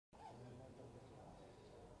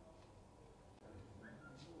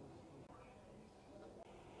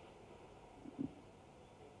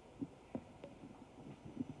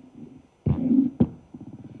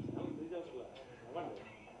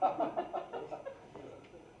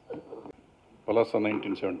Palasa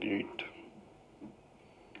 1978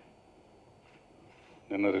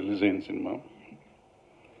 నిన్న release అయిన cinema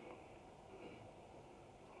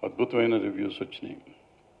అద్భుతమైన రివ్యూస్ వచ్చినాయి.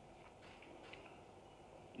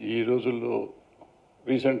 ఈ రోజుల్లో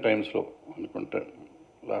రీసెంట్ టైమ్స్లో అనుకుంటే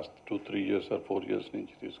లాస్ట్ 2-3 years or 4 years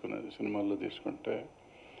నుంచి తీసుకునేది సినిమాల్లో తీసుకుంటే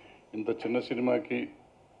ఇంత చిన్న సినిమాకి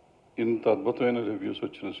ఇంత అద్భుతమైన రివ్యూస్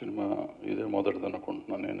వచ్చిన సినిమా ఇదే మొదటిది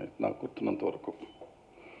అనుకుంటున్నాను నేను, నాకు గుర్తున్నంత వరకు.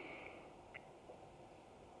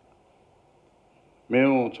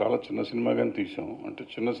 మేము చాలా చిన్న సినిమాగానే తీసాం. అంటే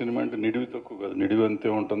చిన్న సినిమా అంటే నిడివి తక్కువ కాదు, నిడివి అంతే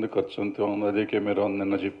ఉంటుంది, ఖర్చు అంతే ఉంది, అదే కెమెరా ఉంది.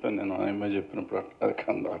 నిన్న చెప్పాను నేను, ఆయమ్మ చెప్పినప్పుడు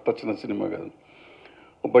అట్ట చిన్న సినిమా కాదు.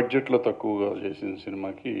 బడ్జెట్లో తక్కువగా చేసిన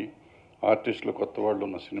సినిమాకి, ఆర్టిస్టులు కొత్త వాళ్ళు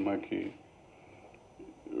ఉన్న సినిమాకి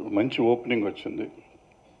మంచి ఓపెనింగ్ వచ్చింది.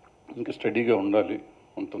 ఇంకా స్టడీగా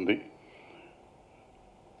ఉంటుంది.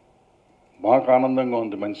 మాకు ఆనందంగా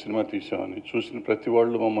ఉంది మంచి సినిమా తీసామని. చూసిన ప్రతి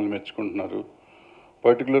వాళ్ళు మమ్మల్ని మెచ్చుకుంటున్నారు.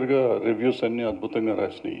 పర్టికులర్గా రివ్యూస్ అన్నీ అద్భుతంగా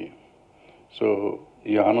రాసినాయి. సో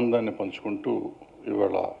ఈ ఆనందాన్ని పంచుకుంటూ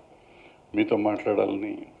ఇవాళ మీతో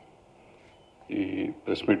మాట్లాడాలని ఈ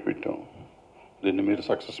ప్రెస్ మీట్ పెట్టాం. దీన్ని మీరు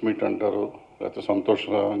సక్సెస్ మీట్ అంటారు, లేకపోతే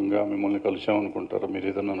సంతోషంగా మిమ్మల్ని కలిసామనుకుంటారో, మీరు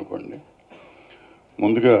ఏదన్నా అనుకోండి.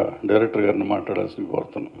 ముందుగా డైరెక్టర్ గారిని మాట్లాడాల్సింది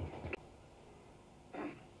కోరుతున్నాను.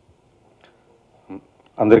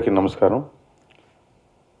 అందరికీ నమస్కారం.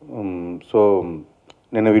 సో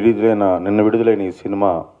నిన్న విడుదలైన ఈ సినిమా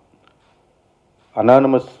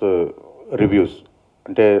అనానిమస్ రివ్యూస్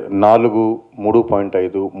అంటే 4,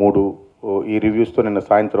 3.5, 3 ఈ రివ్యూస్తో నిన్న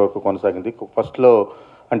సాయంత్రం వరకు కొనసాగింది. ఫస్ట్లో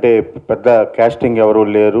అంటే పెద్ద కాస్టింగ్ ఎవరు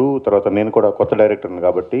లేరు, తర్వాత నేను కూడా కొత్త డైరెక్టర్ని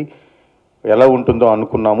కాబట్టి ఎలా ఉంటుందో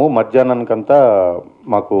అనుకున్నాము. మధ్యాహ్నానికంతా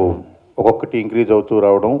మాకు ఒక్కొక్కటి ఇంక్రీజ్ అవుతూ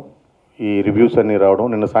రావడం, ఈ రివ్యూస్ అన్నీ రావడం,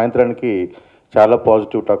 నిన్న సాయంత్రానికి చాలా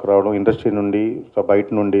పాజిటివ్ టాక్ రావడం, ఇండస్ట్రీ నుండి, బయట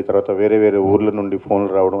నుండి, తర్వాత వేరే వేరే ఊర్ల నుండి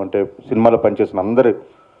ఫోన్లు రావడం. అంటే సినిమాలో పనిచేసిన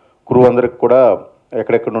క్రూ అందరికి కూడా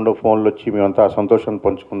ఎక్కడెక్కడ నుండో ఫోన్లు వచ్చి మేమంతా ఆ సంతోషాన్ని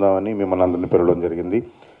పంచుకుందామని మిమ్మల్ని అందరినీ పిలవడం జరిగింది.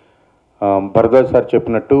 భరద్వాజ్ సార్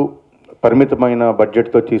చెప్పినట్టు పరిమితమైన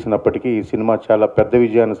బడ్జెట్తో తీసినప్పటికీ ఈ సినిమా చాలా పెద్ద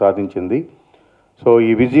విజయాన్ని సాధించింది. సో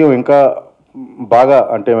ఈ విజయం ఇంకా బాగా,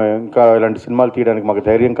 అంటే ఇంకా ఇలాంటి సినిమాలు తీయడానికి మాకు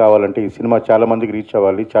ధైర్యం కావాలంటే ఈ సినిమా చాలామందికి రీచ్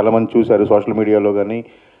అవ్వాలి. చాలామంది చూశారు సోషల్ మీడియాలో కానీ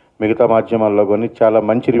మిగతా మాధ్యమాల్లో కానీ చాలా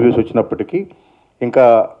మంచి రివ్యూస్ వచ్చినప్పటికీ ఇంకా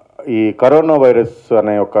ఈ కరోనా వైరస్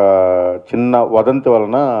అనే ఒక చిన్న వదంతి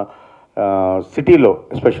వలన సిటీలో,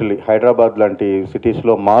 ఎస్పెషల్లీ హైదరాబాద్ లాంటి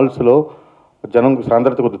సిటీస్లో, మాల్స్లో జనం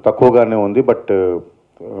సాంద్రత కొద్దిగా తక్కువగానే ఉంది. బట్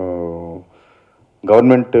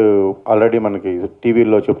గవర్నమెంట్ ఆల్రెడీ మనకి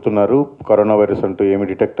టీవీలో చెప్తున్నారు కరోనా వైరస్ అంటూ ఏమీ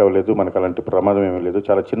డిటెక్ట్ అవ్వలేదు, మనకు అలాంటి ప్రమాదం ఏమీ లేదు,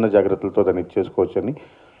 చాలా చిన్న జాగ్రత్తలతో దాన్ని చేసుకోవచ్చని.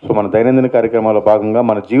 సో మన దైనందిన కార్యక్రమాల్లో భాగంగా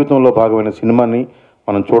మన జీవితంలో భాగమైన సినిమాని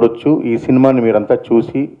మనం చూడొచ్చు. ఈ సినిమాని మీరంతా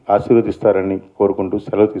చూసి ఆశీర్వదిస్తారని కోరుకుంటూ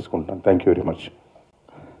సెలవు తీసుకుంటాను. Thank you very much.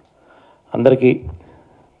 అందరికీ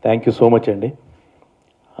థ్యాంక్ యూ సో మచ్ అండి.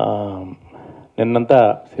 నిన్నంతా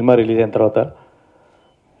సినిమా రిలీజ్ అయిన తర్వాత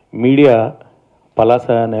మీడియా పలాస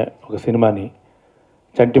అనే ఒక సినిమాని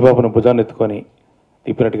చంటిబాబును భుజాన్ని ఎత్తుకొని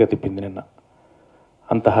తిప్పినట్టుగా తిప్పింది. నిన్న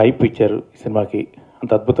అంత హైప్ ఇచ్చారు ఈ సినిమాకి,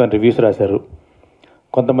 అంత అద్భుతమైన రివ్యూస్ రాశారు.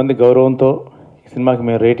 కొంతమంది గౌరవంతో ఈ సినిమాకి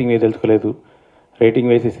మేము రేటింగ్ వేయదలుచుకోలేదు, రేటింగ్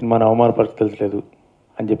వేసి సినిమాను అవమానపరచదలుచుకోలేదు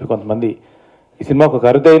అని చెప్పి కొంతమంది ఈ సినిమాకు ఒక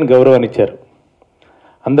అరుదైన గౌరవాన్ని ఇచ్చారు.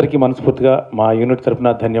 అందరికీ మనస్ఫూర్తిగా మా యూనిట్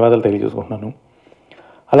తరఫున ధన్యవాదాలు తెలియజేసుకుంటున్నాను.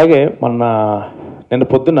 అలాగే నిన్న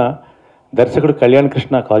పొద్దున దర్శకుడు కళ్యాణ్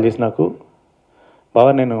కృష్ణ కాల్ చేసి నాకు,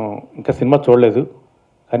 బాగా నేను ఇంకా సినిమా చూడలేదు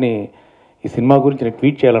కానీ ఈ సినిమా గురించి నేను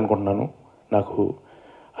ట్వీట్ చేయాలనుకుంటున్నాను, నాకు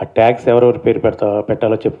ఆ ట్యాగ్స్ ఎవరెవరి పేరు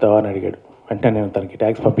పెట్టాలో చెప్తావా అని అడిగాడు. వెంటనే నేను తనకి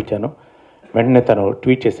ట్యాగ్స్ పంపించాను. వెంటనే తను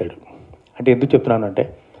ట్వీట్ చేశాడు. అంటే ఎందుకు చెప్తున్నాను అంటే,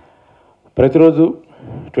 ప్రతిరోజు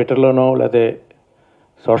ట్విట్టర్లోనో లేదా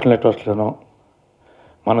సోషల్ నెట్వర్క్స్లోనో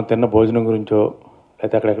మనం తిన్న భోజనం గురించో,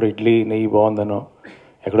 లేకపోతే అక్కడెక్కడో ఇడ్లీ నెయ్యి బాగుందనో,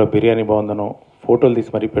 ఎక్కడో బిర్యానీ బాగుందనో ఫోటోలు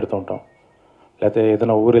తీసి మరీ పెడుతూ ఉంటాం. లేకపోతే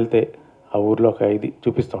ఏదైనా ఊరు వెళ్తే ఆ ఊరిలో ఒక ఇది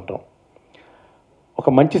చూపిస్తూ ఉంటాం. ఒక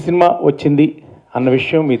మంచి సినిమా వచ్చింది అన్న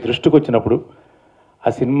విషయం మీ దృష్టికి వచ్చినప్పుడు, ఆ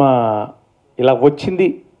సినిమా ఇలా వచ్చింది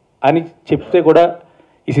అని చెప్తే కూడా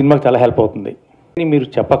ఈ సినిమాకి చాలా హెల్ప్ అవుతుంది. మీరు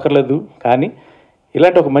చెప్పక్కర్లేదు, కానీ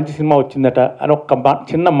ఇలాంటి ఒక మంచి సినిమా వచ్చిందట అని ఒక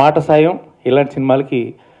చిన్న మాట సాయం ఇలాంటి సినిమాలకి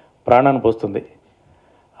ప్రాణాన్ని పోస్తుంది.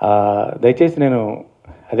 దయచేసి నేను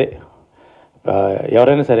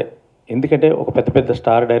ఎవరైనా సరే, ఎందుకంటే ఒక పెద్ద పెద్ద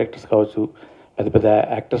స్టార్ డైరెక్టర్స్ కావచ్చు, పెద్ద పెద్ద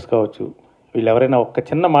యాక్టర్స్ కావచ్చు, వీళ్ళు ఎవరైనా ఒక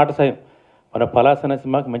చిన్న మాట సాయం, మన పలాస అనే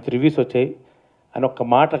సినిమాకి మంచి రివ్యూస్ వచ్చాయి అని ఒక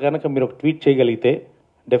మాట కనుక మీరు ఒక ట్వీట్ చేయగలిగితే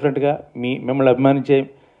డెఫినెట్గా మిమ్మల్ని అభిమానించే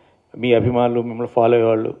మీ అభిమానులు, మిమ్మల్ని ఫాలో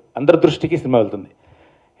అయ్యేవాళ్ళు అందరి దృష్టికి సినిమా వెళ్తుంది.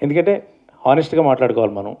 ఎందుకంటే హానెస్ట్గా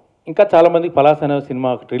మాట్లాడుకోవాలి మనం. ఇంకా చాలామందికి పలాస అనే సినిమా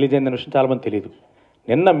రిలీజ్ అయిన విషయం చాలామంది తెలియదు.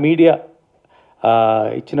 నిన్న మీడియా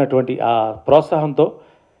ఇచ్చినటువంటి ఆ ప్రోత్సాహంతో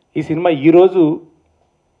ఈ సినిమా ఈరోజు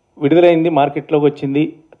విడుదలైంది, మార్కెట్లోకి వచ్చింది,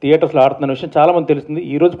 థియేటర్స్లో ఆడుతున్న విషయం చాలామంది తెలుస్తుంది.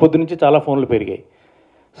 ఈరోజు పొద్దునుంచి చాలా ఫోన్లు పెరిగాయి.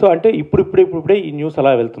 సో అంటే ఇప్పుడే ఈ న్యూస్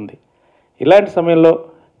అలా వెళ్తుంది. ఇలాంటి సమయంలో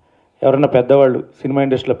ఎవరైనా పెద్దవాళ్ళు, సినిమా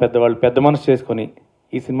ఇండస్ట్రీలో పెద్దవాళ్ళు పెద్ద మనసు చేసుకొని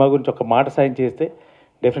ఈ సినిమా గురించి ఒక మాట సాయం చేస్తే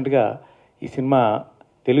డెఫినెట్గా ఈ సినిమా,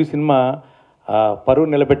 తెలుగు సినిమా పరువు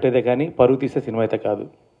నిలబెట్టేదే కానీ పరువు తీసే సినిమా అయితే కాదు.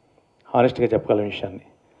 హానెస్ట్గా చెప్పగల విషయాన్ని.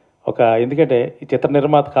 ఎందుకంటే ఈ చిత్ర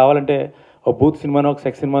నిర్మాత కావాలంటే ఒక బూత్ సినిమాను, ఒక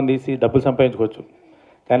సెక్స్ సినిమాను తీసి డబ్బులు సంపాదించుకోవచ్చు.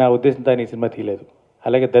 కానీ ఆ ఉద్దేశంతో ఆయన ఈ సినిమా తీయలేదు.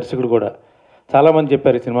 అలాగే దర్శకుడు కూడా చాలామంది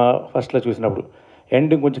చెప్పారు ఈ సినిమా ఫస్ట్లో చూసినప్పుడు,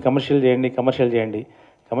 ఎండింగ్ కొంచెం కమర్షియల్ చేయండి,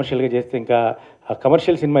 కమర్షియల్గా చేస్తే ఇంకా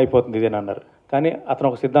కమర్షియల్ సినిమా అయిపోతుంది ఇదేనా అన్నారు. కానీ అతను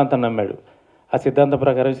ఒక సిద్ధాంతాన్ని నమ్మాడు. ఆ సిద్ధాంతం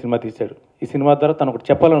ప్రకారం సినిమా తీశాడు. ఈ సినిమా ద్వారా తను ఒకటి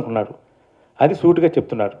చెప్పాలనుకున్నాడు, అది సూటుగా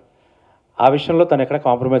చెప్తున్నాడు. ఆ విషయంలో తను ఎక్కడ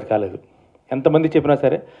కాంప్రమైజ్ కాలేదు. ఎంతమంది చెప్పినా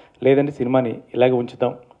సరే లేదంటే సినిమాని ఇలాగే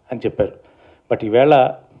ఉంచుతాం అని చెప్పారు. బట్ ఈవేళ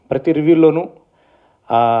ప్రతి రివ్యూల్లోనూ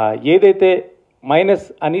ఏదైతే మైనస్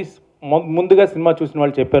అని ముందుగా సినిమా చూసిన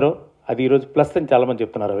వాళ్ళు చెప్పారో అది ఈరోజు ప్లస్ అని చాలామంది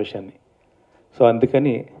చెప్తున్నారు ఆ విషయాన్ని. సో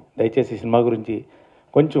అందుకని దయచేసి ఈ సినిమా గురించి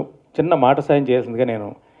కొంచెం చిన్న మాట సాయం చేయాల్సిందిగా నేను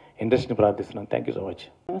ఇండస్ట్రీని ప్రార్థిస్తున్నాను. Thank you so much.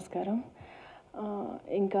 నమస్కారం.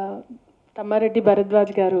 ఇంకా తమ్మారెడ్డి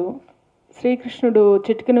భరద్వాజ్ గారు శ్రీకృష్ణుడు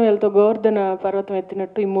చిటికిన వేలతో గోవర్ధన పర్వతం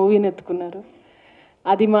ఎత్తినట్టు ఈ మూవీని ఎత్తుకున్నారు.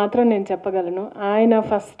 అది మాత్రం నేను చెప్పగలను. ఆయన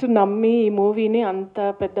ఫస్ట్ నమ్మి ఈ మూవీని అంత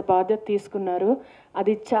పెద్ద బాధ్యత తీసుకున్నారు.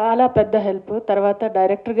 అది చాలా పెద్ద హెల్ప్. తర్వాత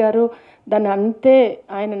డైరెక్టర్ గారు దాన్ని అంతే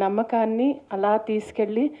ఆయన నమ్మకాన్ని అలా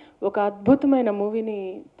తీసుకెళ్ళి ఒక అద్భుతమైన మూవీని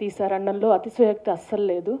తీశారనడంలో అతిశయోక్తి అస్సలు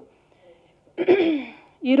లేదు.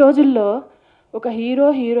 ఈ రోజుల్లో ఒక హీరో,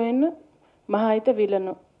 హీరోయిన్, మహా అయితే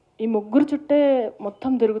విలను, ఈ ముగ్గురు చుట్టే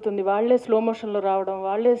మొత్తం తిరుగుతుంది. వాళ్ళే స్లో మోషన్లో రావడం,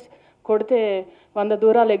 వాళ్ళే కొడితే 100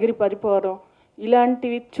 దూరాలు ఎగిరి పడిపోవడం,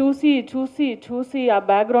 ఇలాంటివి చూసి చూసి చూసి ఆ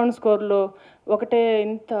బ్యాక్గ్రౌండ్ స్కోర్లో ఒకటే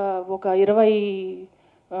ఇంత ఒక 20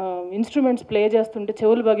 ఇన్స్ట్రుమెంట్స్ ప్లే చేస్తుంటే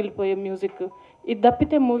చెవులు పగిలిపోయే మ్యూజిక్, ఇది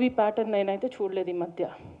తప్పితే మూవీ ప్యాటర్న్ నేనైతే చూడలేదు ఈ మధ్య.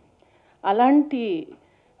 అలాంటి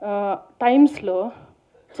టైమ్స్లో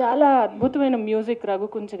చాలా అద్భుతమైన మ్యూజిక్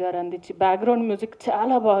రఘుకుంచ గారు అందించి, బ్యాక్గ్రౌండ్ మ్యూజిక్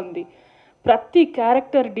చాలా బాగుంది. ప్రతి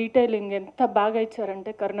క్యారెక్టర్ డీటెయిలింగ్ ఎంత బాగా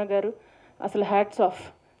ఇచ్చారంటే కరుణ గారు అసలు హ్యాట్స్ ఆఫ్.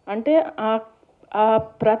 అంటే ఆ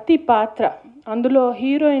ప్రతి పాత్ర, అందులో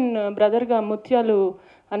హీరోయిన్ బ్రదర్గా ముత్యాలు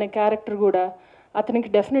అనే క్యారెక్టర్ కూడా అతనికి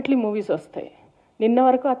డెఫినెట్లీ మూవీస్ వస్తాయి. నిన్న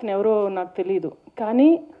వరకు అతను ఎవరో నాకు తెలియదు, కానీ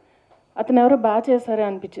అతను ఎవరో బాగా చేశారే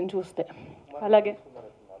అనిపించింది చూస్తే. అలాగే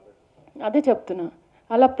అదే చెప్తున్నా,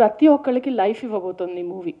 అలా ప్రతి ఒక్కళ్ళకి లైఫ్ ఇవ్వబోతుంది ఈ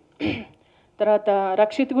మూవీ. తర్వాత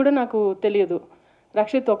రక్షిత్ కూడా నాకు తెలియదు,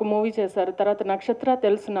 రక్షిత్ ఒక మూవీ చేశారు. తర్వాత నక్షత్ర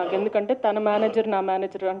తెలుసు నాకు, ఎందుకంటే తన మేనేజర్ నా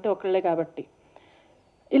మేనేజర్ అంటే ఒకళ్ళే కాబట్టి.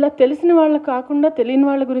 ఇలా తెలిసిన వాళ్ళకు కాకుండా తెలియని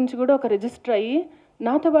వాళ్ళ గురించి కూడా ఒక రిజిస్టర్ అయ్యి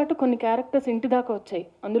నాతో పాటు కొన్ని క్యారెక్టర్స్ ఇంటి దాకా వచ్చాయి.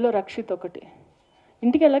 అందులో రక్షిత్ ఒకటి.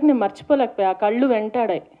 ఇంటికి వెళ్ళాక నేను మర్చిపోలేకపోయా, ఆ కళ్ళు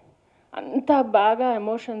వెంటాడాయి. అంత బాగా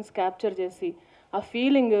ఎమోషన్స్ క్యాప్చర్ చేసి ఆ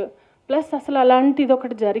ఫీలింగ్, ప్లస్ అసలు అలాంటిది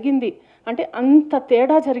ఒకటి జరిగింది అంటే అంత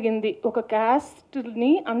తేడా జరిగింది. ఒక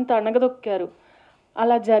క్యాస్ట్ని అంత అణగదొక్కారు.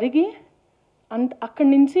 అలా జరిగి అక్కడి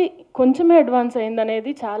నుంచి కొంచెమే అడ్వాన్స్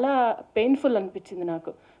అయిందనేది చాలా పెయిన్ఫుల్ అనిపించింది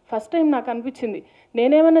నాకు. ఫస్ట్ టైం నాకు అనిపించింది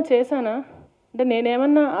నేనేమన్నా చేశానా, అంటే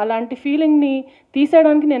నేనేమన్నా అలాంటి ఫీలింగ్ని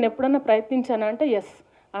తీసేయడానికి నేను ఎప్పుడన్నా ప్రయత్నించానా అంటే ఎస్,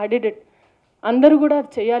 ఐ డిడ్ ఇట్. అందరూ కూడా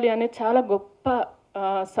అది చేయాలి అనే చాలా గొప్ప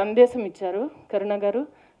సందేశం ఇచ్చారు కరుణ గారు.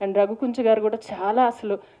 అండ్ రఘుకుంచ గారు కూడా చాలా,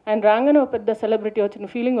 అసలు ఆయన రాగానే ఒక పెద్ద సెలబ్రిటీ వచ్చిన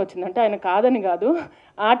ఫీలింగ్ వచ్చింది. అంటే ఆయన కాదని కాదు,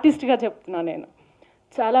 ఆర్టిస్ట్గా చెప్తున్నా నేను.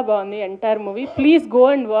 చాలా బాగుంది entire movie. Please go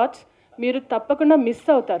and watch. మీరు తప్పకుండా మిస్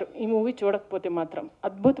అవుతారు ఈ మూవీ చూడకపోతే మాత్రం.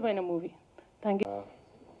 అద్భుతమైన మూవీ. Thank you.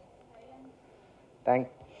 థ్యాంక్స్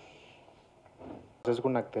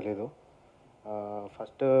కూడా నాకు తెలీదు.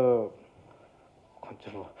 ఫస్ట్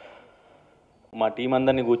కొంచెం మా టీం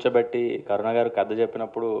అందరినీ కూర్చోబెట్టి కరుణ గారు కథ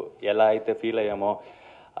చెప్పినప్పుడు ఎలా అయితే ఫీల్ అయ్యామో,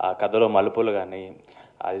 ఆ కథలో మలుపులు కానీ,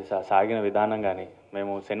 అది సాగిన విధానం కానీ,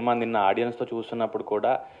 మేము సినిమా నిన్న ఆడియన్స్తో చూస్తున్నప్పుడు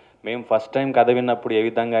కూడా, మేము ఫస్ట్ టైం కథ విన్నప్పుడు ఏ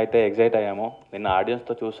విధంగా అయితే ఎగ్జైట్ అయ్యామో, నిన్న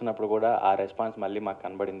ఆడియన్స్తో చూస్తున్నప్పుడు కూడా ఆ రెస్పాన్స్ మళ్ళీ మాకు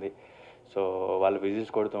కనబడింది. సో వాళ్ళు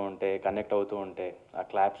విజిట్స్ కొడుతూ ఉంటే, కనెక్ట్ అవుతూ ఉంటే, ఆ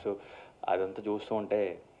క్లాప్స్ అదంతా చూస్తూ ఉంటే,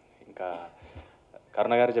 ఇంకా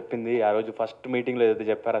కరుణ గారు చెప్పింది ఆ రోజు ఫస్ట్ మీటింగ్లో ఏదైతే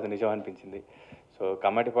చెప్పారో అది నిజం అనిపించింది. సో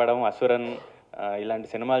కమ్మటిపడం, అసురన్ ఇలాంటి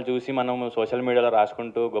సినిమాలు చూసి మనం సోషల్ మీడియాలో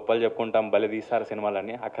రాసుకుంటూ గొప్పలు చెప్పుకుంటాం, బలి తీస్తారు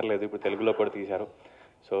సినిమాలన్నీ, అక్కర్లేదు, ఇప్పుడు తెలుగులో కూడా తీశారు.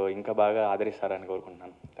 సో ఇంకా బాగా ఆదరిస్తారని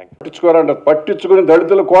కోరుకుంటున్నాను. Thank you. పట్టించుకుని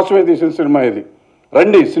దళితుల కోసమే తీసిన సినిమా ఇది.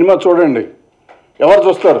 రండి సినిమా చూడండి. ఎవరు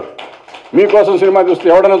చూస్తారు? మీకోసం సినిమా చూస్తే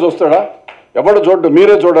ఎవడైనా చూస్తాడా? ఎవడు చూడ్డు,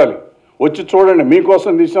 మీరే చూడాలి. వచ్చి చూడండి.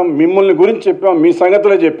 మీకోసం తీసాం, మిమ్మల్ని గురించి చెప్పాం, మీ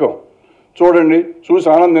సంగతులే చెప్పాం. చూడండి, చూసి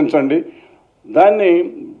ఆనందించండి. దాన్ని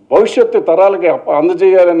భవిష్యత్తు తరాలకి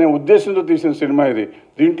అందజేయాలనే ఉద్దేశంతో తీసిన సినిమా ఇది.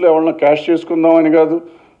 దీంట్లో ఎవరన్నా క్యాష్ చేసుకుందామని కాదు,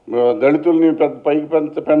 దళితుల్ని పైకి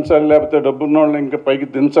పెంచాలి, లేకపోతే డబ్బున్న వాళ్ళని ఇంకా పైకి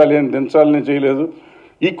దించాలని చేయలేదు.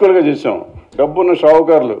 ఈక్వల్గా చేసాం. డబ్బున్న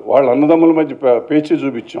షావుకారులు వాళ్ళ అన్నదమ్ముల మధ్య పేచీ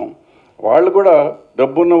చూపించాం. వాళ్ళు కూడా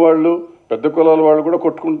డబ్బున్న వాళ్ళు, పెద్ద కులాల వాళ్ళు కూడా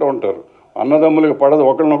కొట్టుకుంటూ ఉంటారు. అన్నదమ్ములకి పడదు,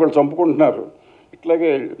 ఒకరినొకరు చంపుకుంటున్నారు.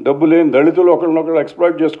 ఇట్లాగే డబ్బు లేని దళితులు ఒకరినొకరు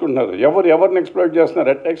ఎక్స్ప్లాయిట్ చేసుకుంటున్నారు. ఎవరిని ఎక్స్ప్లాయిట్ చేస్తున్నారు,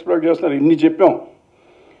 ఎట్లా ఎక్స్ప్లాయిట్ చేస్తున్నారు, ఇన్ని చెప్పాం.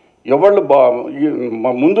 ఎవళ్ళు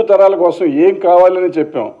ముందు తరాల కోసం ఏం కావాలని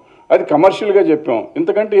చెప్పాం, అది కమర్షియల్గా చెప్పాం.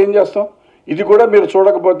 ఇంతకంటే ఏం చేస్తాం? ఇది కూడా మీరు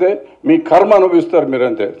చూడకపోతే మీ కర్మ అనుభవిస్తారు మీరు,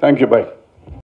 అంతే. Thank you, bye.